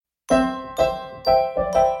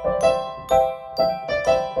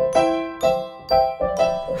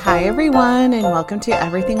Hi everyone, and welcome to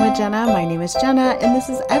Everything with Jenna. My name is Jenna, and this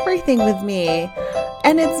is Everything with me.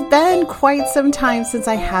 And it's been quite some time since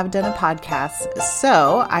I have done a podcast,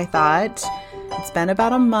 so I thought it's been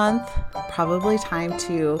about a month, probably time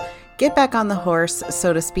to get back on the horse,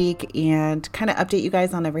 so to speak, and kind of update you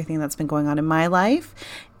guys on everything that's been going on in my life.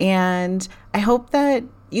 And I hope that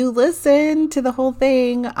you listen to the whole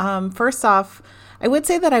thing. First off, I would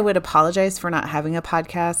say that I would apologize for not having a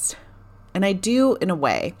podcast. And I do in a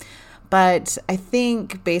way, but I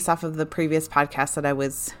think based off of the previous podcast that I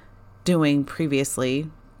was doing previously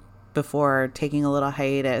before taking a little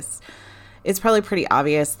hiatus, it's probably pretty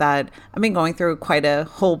obvious that I've been going through quite a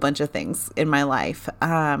whole bunch of things in my life.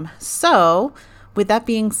 So with that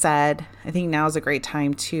being said, I think now is a great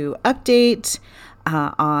time to update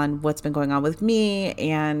on what's been going on with me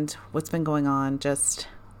and what's been going on, just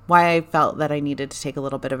why I felt that I needed to take a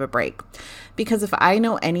little bit of a break. Because if I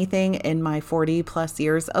know anything in my 40 plus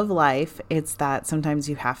years of life, it's that sometimes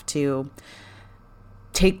you have to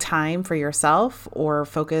take time for yourself or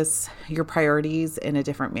focus your priorities in a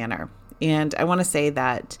different manner. And I want to say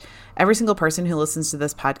that every single person who listens to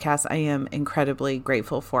this podcast, I am incredibly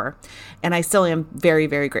grateful for. And I still am very,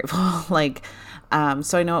 very grateful.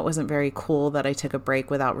 So I know it wasn't very cool that I took a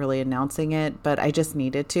break without really announcing it, but I just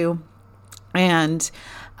needed to. And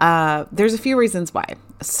there's a few reasons why.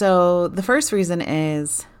 So the first reason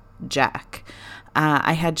is Jack.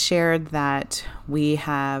 I had shared that we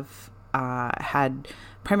have had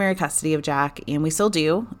primary custody of Jack, and we still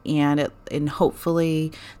do. And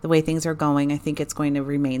hopefully the way things are going, I think it's going to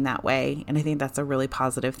remain that way. And I think that's a really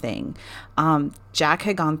positive thing. Jack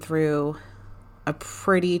had gone through a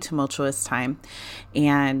pretty tumultuous time,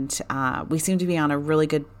 and we seem to be on a really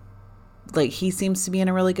good he seems to be in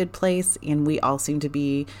a really good place, and we all seem to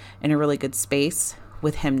be in a really good space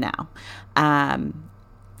with him now.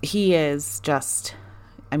 He is just,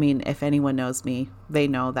 if anyone knows me, they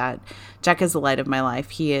know that Jack is the light of my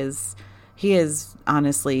life. He is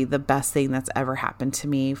honestly the best thing that's ever happened to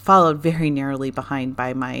me, followed very narrowly behind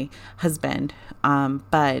by my husband.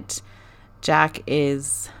 But Jack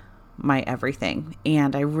is my everything,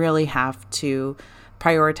 and I really have to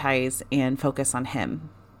prioritize and focus on him.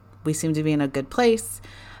 We seem to be in a good place.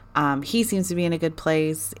 He seems to be in a good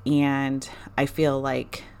place, and I feel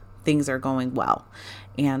like things are going well.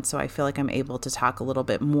 And so I feel like I'm able to talk a little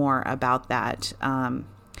bit more about that.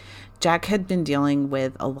 Jack had been dealing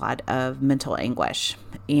with a lot of mental anguish,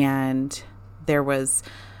 and there was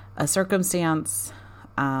a circumstance.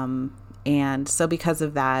 And so because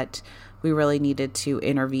of that, we really needed to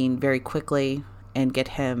intervene very quickly and get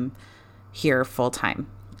him here full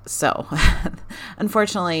time. So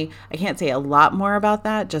unfortunately, I can't say a lot more about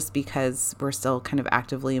that just because we're still kind of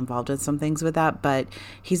actively involved in some things with that, but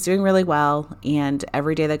he's doing really well. And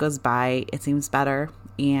every day that goes by, it seems better.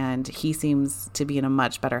 And he seems to be in a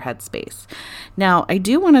much better headspace. Now, I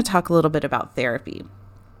do want to talk a little bit about therapy.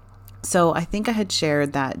 So I think I had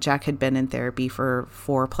shared that Jack had been in therapy for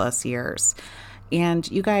 4+ years. And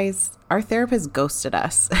you guys, our therapist ghosted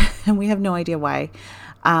us and we have no idea why.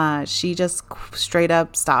 She just straight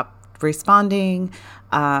up stopped responding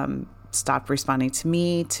to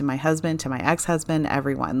me, to my husband, to my ex-husband,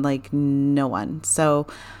 everyone, no one. So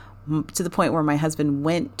to the point where my husband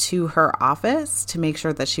went to her office to make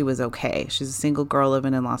sure that she was okay. She's a single girl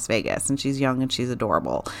living in Las Vegas, and she's young and she's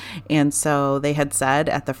adorable. And so they had said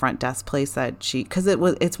at the front desk place that because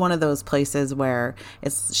it's one of those places where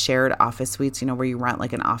it's shared office suites, where you rent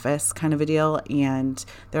like an office kind of a deal. And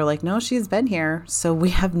they're like, no, she's been here. So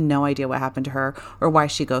we have no idea what happened to her or why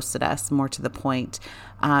she ghosted us, more to the point.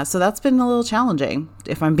 So that's been a little challenging,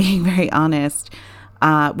 if I'm being very honest.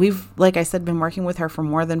 We've, like I said, been working with her for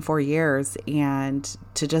more than 4 years, and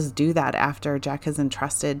to just do that after Jack has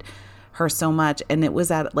entrusted her so much. And it was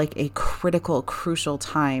at a crucial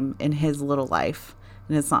time in his little life.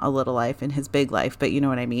 And it's not a little life, in his big life, but you know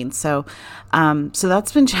what I mean? So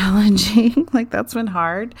that's been challenging. That's been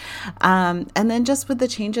hard. And then just with the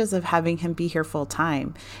changes of having him be here full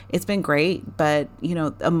time, it's been great. But,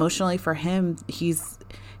 emotionally for him, he's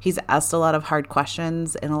asked a lot of hard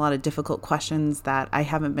questions and a lot of difficult questions that I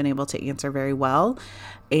haven't been able to answer very well.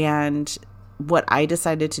 And what I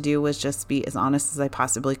decided to do was just be as honest as I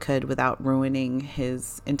possibly could without ruining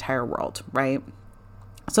his entire world, right?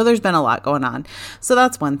 So there's been a lot going on. So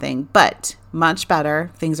that's one thing, but much better.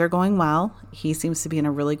 Things are going well. He seems to be in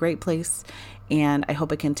a really great place, and I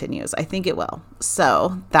hope it continues. I think it will.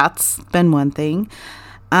 So that's been one thing.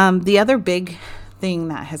 The other big thing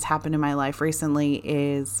that has happened in my life recently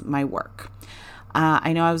is my work.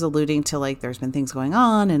 I know I was alluding to like there's been things going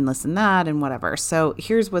on and this and that and whatever. So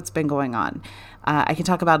here's what's been going on. I can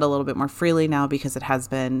talk about it a little bit more freely now because it has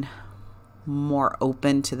been more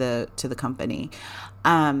open to the company.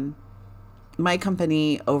 My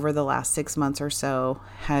company over the last 6 months or so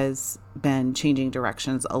has been changing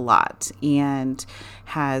directions a lot and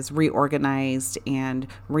has reorganized and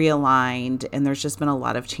realigned, and there's just been a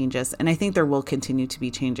lot of changes. And I think there will continue to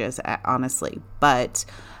be changes, honestly, but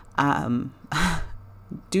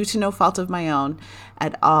due to no fault of my own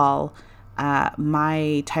at all,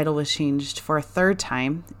 my title was changed for a third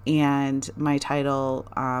time, and my title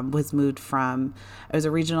was moved from, I was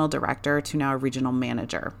a regional director to now a regional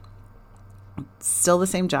manager. Still the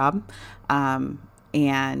same job.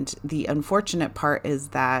 And the unfortunate part is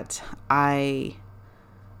that I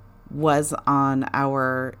was on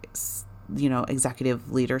our,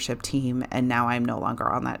 executive leadership team, and now I'm no longer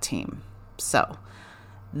on that team. So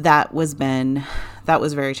that was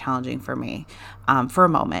very challenging for me for a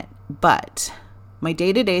moment, but my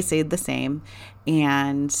day-to-day stayed the same,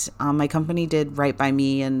 and my company did right by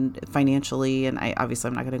me and financially, and I'm not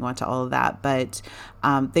going to go into all of that, but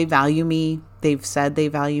they value me. They've said they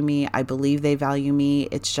value me. I believe they value me.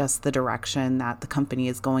 It's just the direction that the company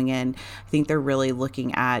is going in. I think they're really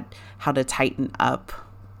looking at how to tighten up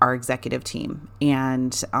our executive team,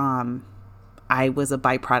 and I was a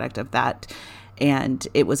byproduct of that. And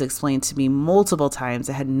it was explained to me multiple times.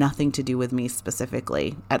 It had nothing to do with me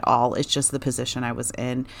specifically at all. It's just the position I was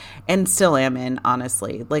in and still am in,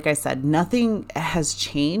 honestly. Like I said, nothing has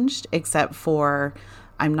changed except for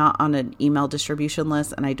I'm not on an email distribution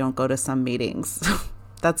list and I don't go to some meetings.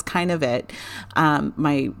 That's kind of it.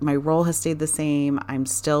 My role has stayed the same. I'm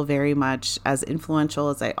still very much as influential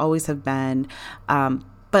as I always have been.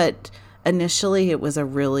 But initially, it was a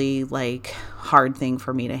really hard thing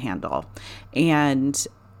for me to handle. And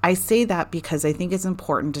I say that because I think it's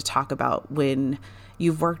important to talk about when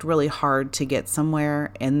you've worked really hard to get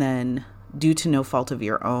somewhere and then due to no fault of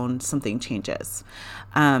your own, something changes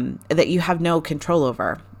that you have no control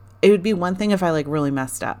over. It would be one thing if I really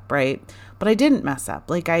messed up, right? But I didn't mess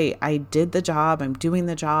up. I did the job, I'm doing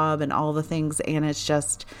the job and all the things. And it's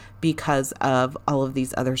just because of all of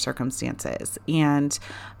these other circumstances. And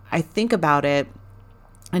I think about it,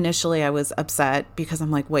 initially I was upset because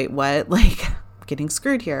I'm like, wait, what? Getting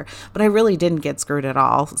screwed here. But I really didn't get screwed at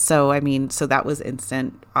all. So, so that was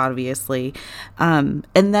instant, obviously. And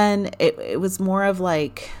then it was more of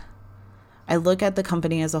I look at the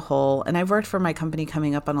company as a whole, and I've worked for my company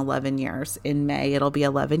coming up on 11 years. In May, it'll be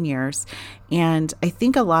 11 years. And I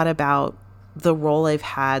think a lot about the roles I've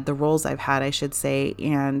had, I should say,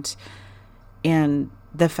 and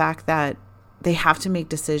the fact that they have to make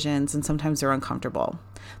decisions and sometimes they're uncomfortable.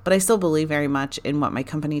 But I still believe very much in what my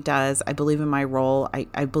company does. I believe in my role.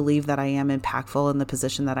 I believe that I am impactful in the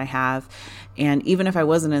position that I have. And even if I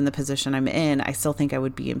wasn't in the position I'm in, I still think I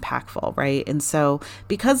would be impactful, right? And so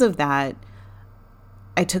because of that,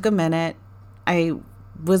 I took a minute. I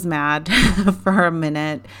was mad for a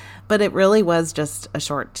minute, but it really was just a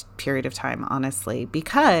short period of time, honestly,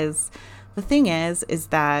 because the thing is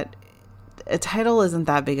that a title isn't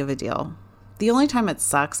that big of a deal. The only time it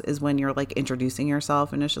sucks is when you're introducing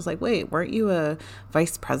yourself and it's just wait, weren't you a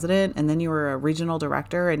vice president and then you were a regional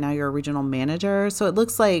director and now you're a regional manager? So it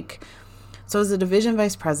looks so I was a division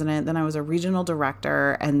vice president, then I was a regional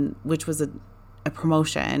director, and which was a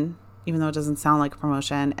promotion, even though it doesn't sound like a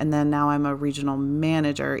promotion. And then now I'm a regional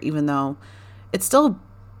manager, even though it's still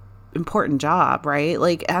important job, right?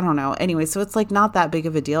 I don't know. Anyway, so it's not that big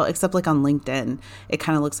of a deal, except on LinkedIn, it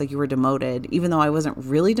kind of looks like you were demoted, even though I wasn't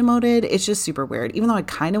really demoted. It's just super weird, even though I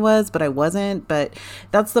kind of was, but I wasn't. But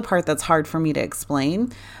that's the part that's hard for me to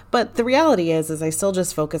explain. But the reality is I still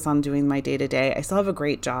just focus on doing my day to day. I still have a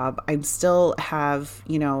great job. I still have,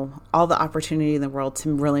 all the opportunity in the world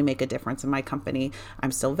to really make a difference in my company.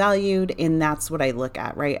 I'm still valued. And that's what I look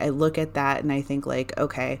at, right? I look at that and I think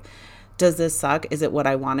okay, does this suck? Is it what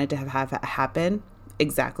I wanted to have happen?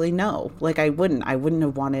 Exactly. No. I wouldn't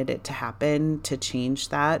have wanted it to happen to change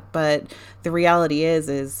that. But the reality is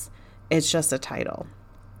it's just a title.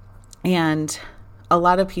 And a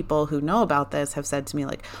lot of people who know about this have said to me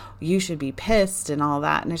you should be pissed and all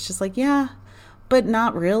that. And it's just yeah, but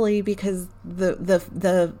not really, because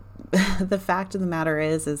the fact of the matter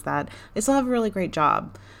is that I still have a really great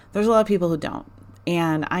job. There's a lot of people who don't.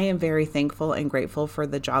 And I am very thankful and grateful for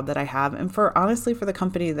the job that I have, and honestly for the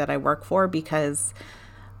company that I work for, because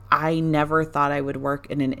I never thought I would work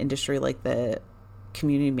in an industry like the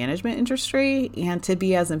community management industry and to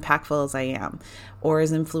be as impactful as I am, or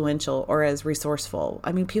as influential, or as resourceful.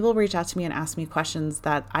 I mean, people reach out to me and ask me questions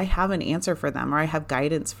that I have an answer for them, or I have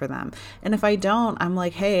guidance for them. And if I don't, I'm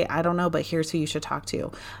like, hey, I don't know, but here's who you should talk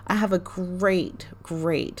to. I have a great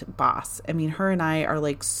boss. I mean, her and I are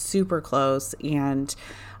like super close, and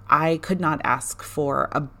I could not ask for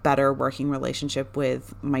a better working relationship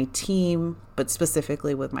with my team, but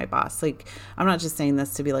specifically with my boss. Like, I'm not just saying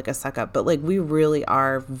this to be like a suck up, but like we really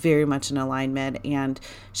are very much in alignment, and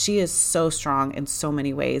she is so strong in so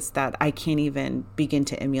many ways that I can't even begin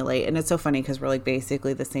to emulate. And it's so funny because we're like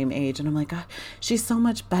basically the same age, and I'm like, God, she's so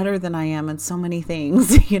much better than I am in so many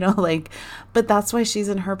things, like, but that's why she's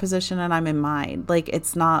in her position and I'm in mine. Like,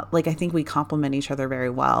 it's not like, I think we complement each other very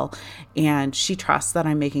well, and she trusts that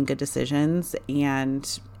I'm making good decisions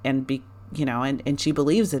and she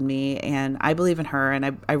believes in me, and I believe in her,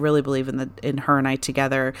 and I really believe in her and I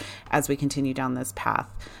together as we continue down this path.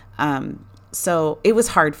 So it was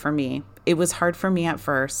hard for me. It was hard for me at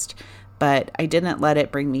first, but I didn't let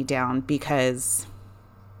it bring me down because,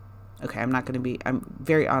 okay, I'm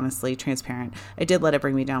very honestly transparent. I did let it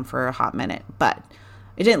bring me down for a hot minute, but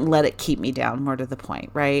I didn't let it keep me down, more to the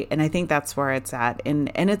point, right? And I think that's where it's at.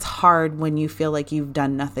 And it's hard when you feel like you've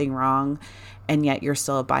done nothing wrong and yet you're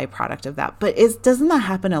still a byproduct of that. But doesn't that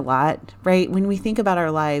happen a lot, right? When we think about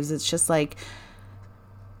our lives, it's just like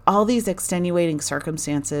all these extenuating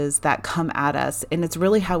circumstances that come at us, and it's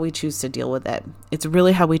really how we choose to deal with it. It's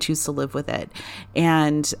really how we choose to live with it,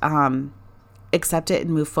 and accept it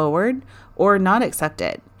and move forward, or not accept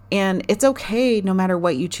it. And it's okay no matter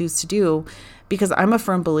what you choose to do, because I'm a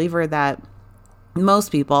firm believer that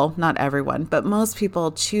most people, not everyone, but most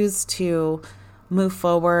people choose to move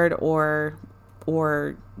forward or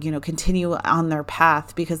continue on their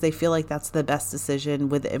path because they feel like that's the best decision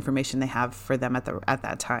with the information they have for them at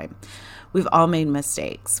that time. We've all made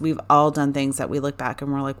mistakes. We've all done things that we look back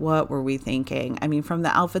and we're like, what were we thinking? I mean, from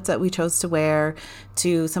the outfits that we chose to wear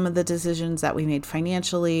to some of the decisions that we made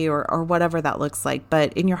financially or whatever that looks like.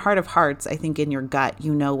 But in your heart of hearts, I think in your gut,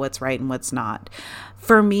 you know what's right and what's not.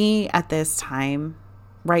 For me at this time,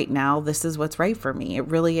 right now, this is what's right for me. It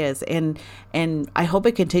really is. And I hope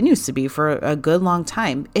it continues to be for a good long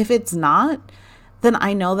time. If it's not, then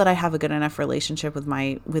I know that I have a good enough relationship with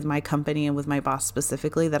my company and with my boss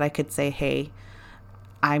specifically that I could say, hey,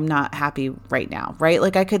 I'm not happy right now, right?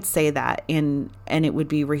 Like I could say that and it would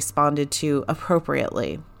be responded to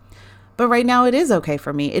appropriately. But right now it is okay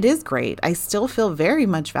for me. It is great. I still feel very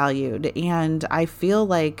much valued, and I feel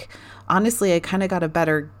like, honestly, I kind of got a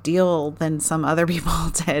better deal than some other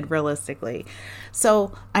people did, realistically.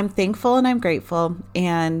 So I'm thankful and I'm grateful,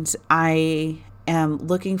 and I am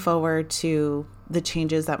looking forward to the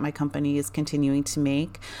changes that my company is continuing to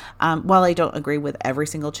make. While I don't agree with every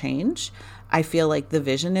single change, I feel like the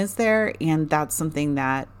vision is there, and that's something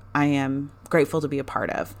that I am grateful to be a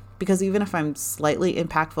part of. Because even if I'm slightly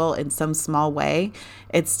impactful in some small way,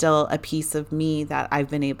 it's still a piece of me that I've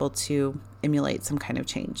been able to emulate some kind of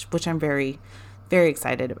change, which I'm very, very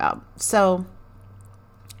excited about. So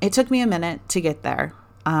it took me a minute to get there.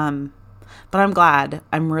 But I'm glad.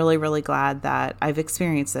 I'm really, really glad that I've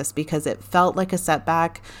experienced this, because it felt like a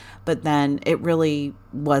setback, but then it really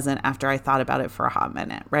wasn't after I thought about it for a hot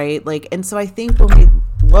minute, right? And so I think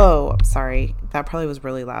whoa, sorry, that probably was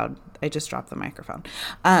really loud. I just dropped the microphone.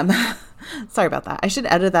 Sorry about that. I should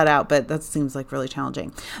edit that out, but that seems like really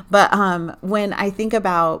challenging. But when I think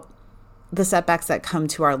about the setbacks that come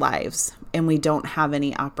to our lives and we don't have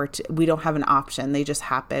an option, they just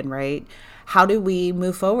happen, right? How do we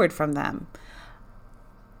move forward from them?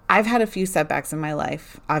 I've had a few setbacks in my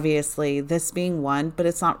life, obviously, this being one, but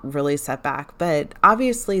it's not really a setback. But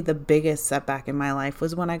obviously the biggest setback in my life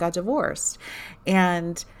was when I got divorced.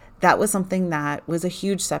 And that was something that was a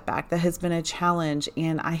huge setback that has been a challenge.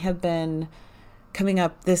 And I have been coming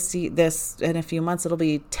up this in a few months, it'll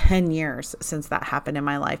be 10 years since that happened in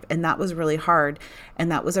my life. And that was really hard.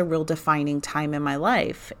 And that was a real defining time in my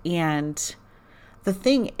life. And the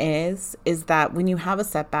thing is that when you have a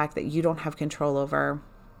setback that you don't have control over,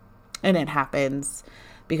 and it happens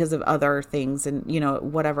because of other things and,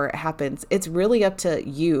 whatever it happens, it's really up to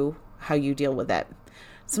you how you deal with it.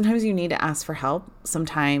 Sometimes you need to ask for help.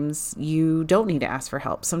 Sometimes you don't need to ask for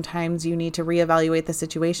help. Sometimes you need to reevaluate the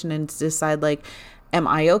situation and decide, am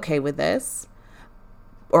I okay with this?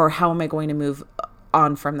 Or how am I going to move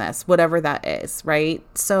on from this? Whatever that is, right?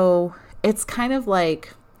 So it's kind of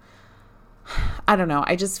like, I don't know.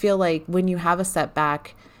 I just feel like when you have a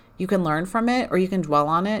setback, You can learn from it or you can dwell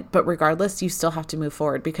on it, but regardless, you still have to move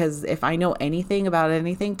forward, because if I know anything about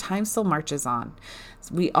anything, time still marches on.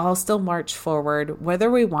 We all still march forward,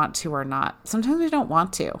 whether we want to or not. Sometimes we don't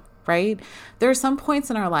want to, right? There are some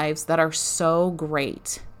points in our lives that are so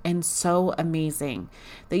great and so amazing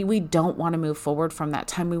that we don't want to move forward from that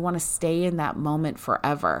time. We want to stay in that moment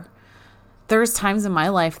forever. There's times in my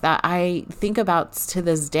life that I think about to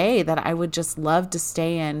this day that I would just love to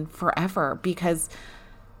stay in forever, because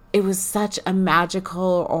it was such a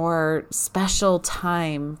magical or special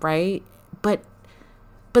time, right? But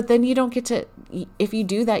then you don't get to, if you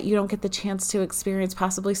do that, you don't get the chance to experience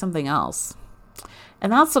possibly something else.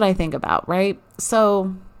 And that's what I think about, right?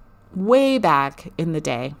 So way back in the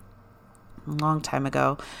day, a long time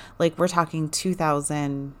ago, like we're talking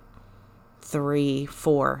 2003,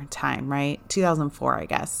 4 time, right? 2004, I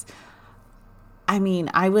guess. I mean,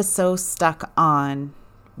 I was so stuck on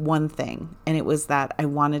one thing, and it was that I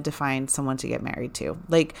wanted to find someone to get married to.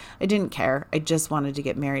 Like, I didn't care. I just wanted to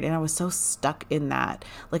get married, and I was so stuck in that.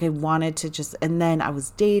 Like, I wanted to just, and then I was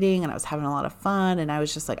dating and I was having a lot of fun, and I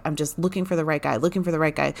was just like, I'm just looking for the right guy.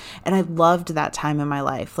 And I loved that time in my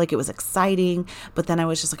life. Like, it was exciting, but then I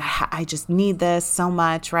was just like, I just need this so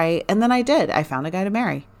much, right? And then I did. I found a guy to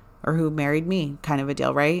marry, or who married me, kind of a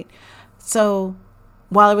deal, right? So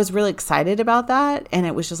while I was really excited about that, and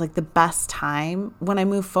it was just like the best time, when I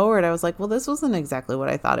moved forward, I was like, well, this wasn't exactly what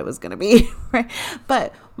I thought it was going to be, right?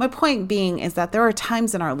 But my point being is that there are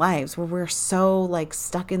times in our lives where we're so like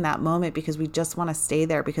stuck in that moment because we just want to stay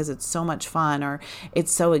there because it's so much fun, or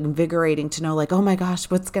it's so invigorating to know like, oh my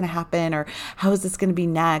gosh, what's going to happen, or how is this going to be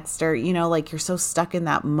next? Or, you know, like you're so stuck in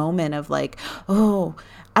that moment of like, oh,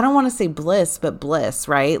 I don't want to say bliss, but bliss,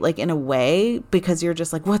 right? Like in a way, because you're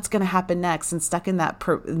just like, what's going to happen next? And stuck in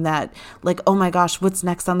that like, oh my gosh, what's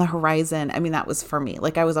next on the horizon? I mean, that was for me.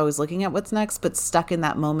 Like I was always looking at what's next, but stuck in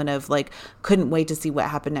that moment of like, couldn't wait to see what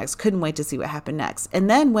happened next. And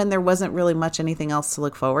then when there wasn't really much anything else to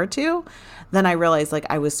look forward to, then I realized like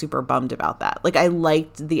I was super bummed about that. Like I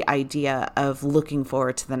liked the idea of looking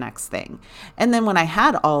forward to the next thing. And then when I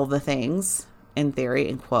had all the things, in theory,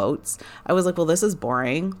 in quotes, I was like, well, this is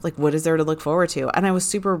boring. Like, what is there to look forward to? And I was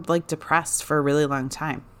super like depressed for a really long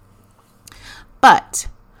time. But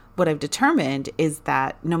what I've determined is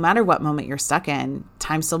that no matter what moment you're stuck in,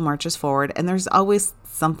 time still marches forward, and there's always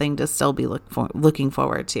something to still be looking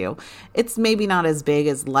forward to. It's maybe not as big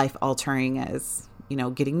as life altering as, you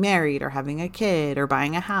know, getting married or having a kid or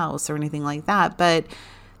buying a house or anything like that. But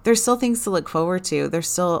there's still things to look forward to. There's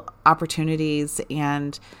still opportunities,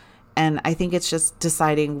 and I think it's just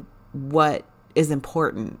deciding what is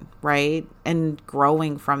important, right? And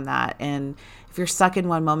growing from that. And if you're stuck in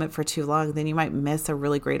one moment for too long, then you might miss a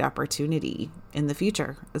really great opportunity in the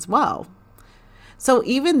future as well. So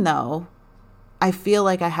even though I feel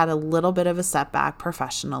like I had a little bit of a setback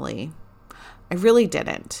professionally, I really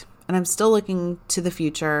didn't. And I'm still looking to the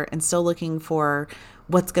future and still looking for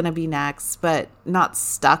what's going to be next, but not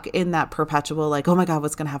stuck in that perpetual, like, oh my God,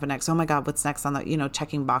 what's going to happen next? Oh my God, what's next on the, you know,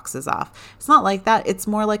 checking boxes off. It's not like that. It's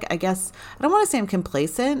more like, I guess, I don't want to say I'm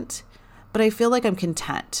complacent, but I feel like I'm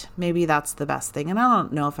content. Maybe that's the best thing. And I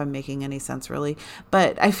don't know if I'm making any sense really,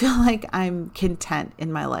 but I feel like I'm content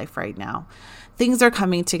in my life right now. Things are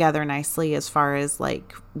coming together nicely as far as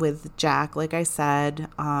like with Jack, like I said,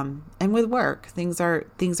 and with work, things are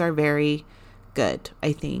very good.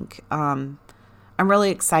 I think, I'm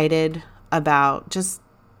really excited about just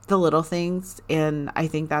the little things, and I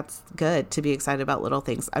think that's good to be excited about little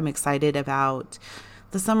things. I'm excited about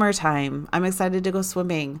the summertime. I'm excited to go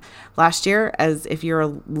swimming. Last year, as if you're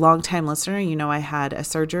a longtime listener, you know I had a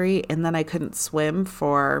surgery, and then I couldn't swim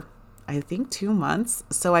for, I think, 2 months.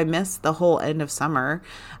 So I missed the whole end of summer.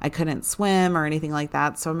 I couldn't swim or anything like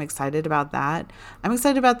that. So I'm excited about that. I'm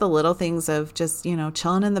excited about the little things of just, you know,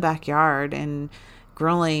 chilling in the backyard and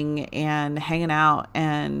grilling and hanging out,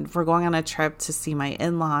 and we're going on a trip to see my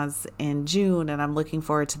in-laws in June, and I'm looking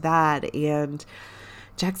forward to that. And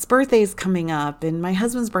Jack's birthday is coming up, and my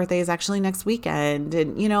husband's birthday is actually next weekend,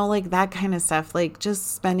 and you know, like that kind of stuff, like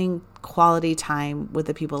just spending quality time with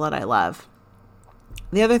the people that I love.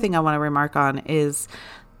 The other thing I want to remark on is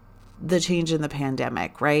the change in the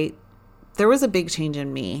pandemic, right? There was a big change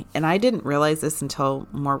in me, and I didn't realize this until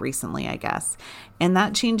more recently, I guess. And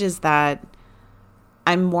that change is that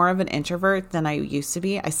I'm more of an introvert than I used to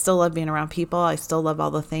be. I still love being around people. I still love all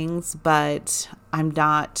the things, but I'm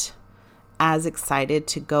not as excited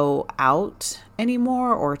to go out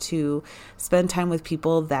anymore or to spend time with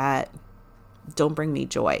people that don't bring me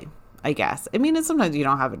joy, I guess. I mean, sometimes you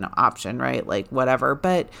don't have an option, right? Like whatever.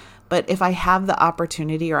 But if I have the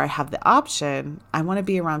opportunity or I have the option, I want to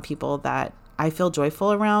be around people that I feel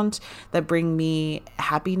joyful around, that bring me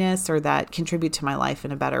happiness or that contribute to my life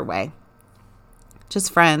in a better way.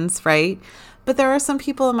 Just friends, right? But there are some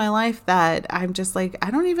people in my life that I'm just like,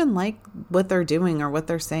 I don't even like what they're doing or what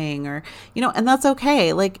they're saying, or, and that's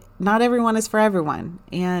okay. Like, not everyone is for everyone.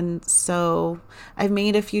 And so I've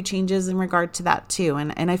made a few changes in regard to that too.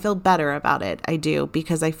 And I feel better about it. I do,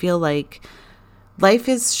 because I feel like life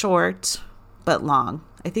is short, but long.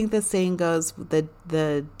 I think the saying goes,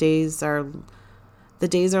 the days are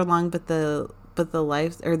long, but the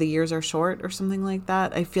life or the years are short, or something like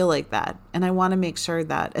that. I feel like that. And I want to make sure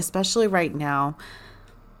that, especially right now,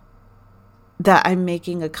 that I'm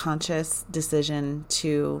making a conscious decision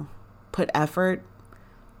to put effort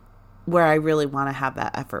where I really want to have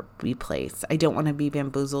that effort be placed. I don't want to be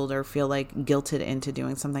bamboozled or feel like guilted into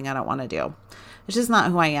doing something I don't want to do. It's just not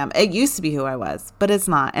who I am. It used to be who I was, but it's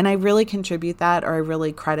not. And I really contribute that, or I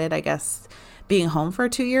really credit, I guess, being home for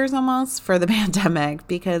 2 years almost for the pandemic,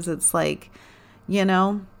 because it's like, in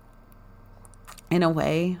a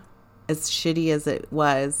way, as shitty as it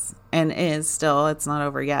was and is still, it's not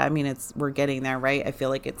over yet. I mean, we're getting there, right? I feel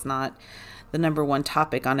like it's not the number one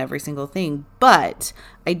topic on every single thing, but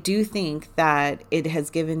I do think that it has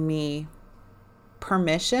given me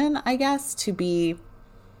permission, I guess, to be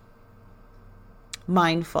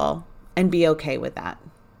mindful and be okay with that.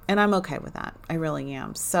 And I'm okay with that. I really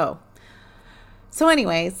am. So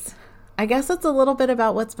anyways, I guess that's a little bit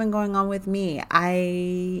about what's been going on with me.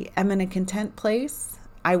 I am in a content place.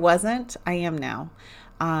 I wasn't. I am now.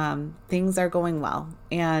 Things are going well,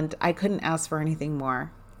 and I couldn't ask for anything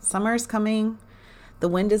more. Summer's coming. The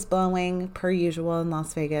wind is blowing per usual in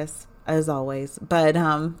Las Vegas, as always. But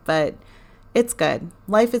it's good.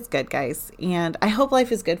 Life is good, guys. And I hope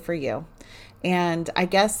life is good for you. And I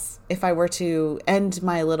guess if I were to end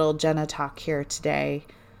my little Jenna talk here today,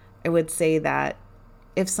 I would say that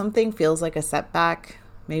if something feels like a setback,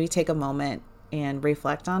 maybe take a moment and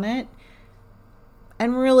reflect on it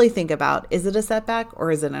and really think about, is it a setback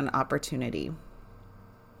or is it an opportunity?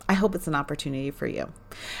 I hope it's an opportunity for you.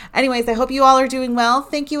 Anyways, I hope you all are doing well.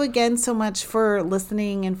 Thank you again so much for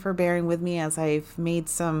listening and for bearing with me as I've made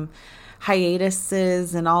some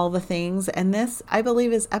hiatuses and all the things. And this, I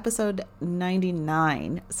believe, is episode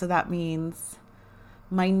 99. So that means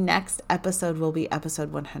my next episode will be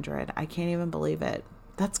episode 100. I can't even believe it.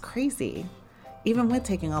 That's crazy. Even with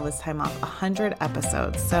taking all this time off, 100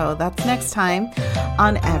 episodes. So that's next time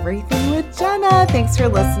on Everything with Jenna. Thanks for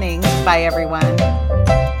listening. Bye, everyone.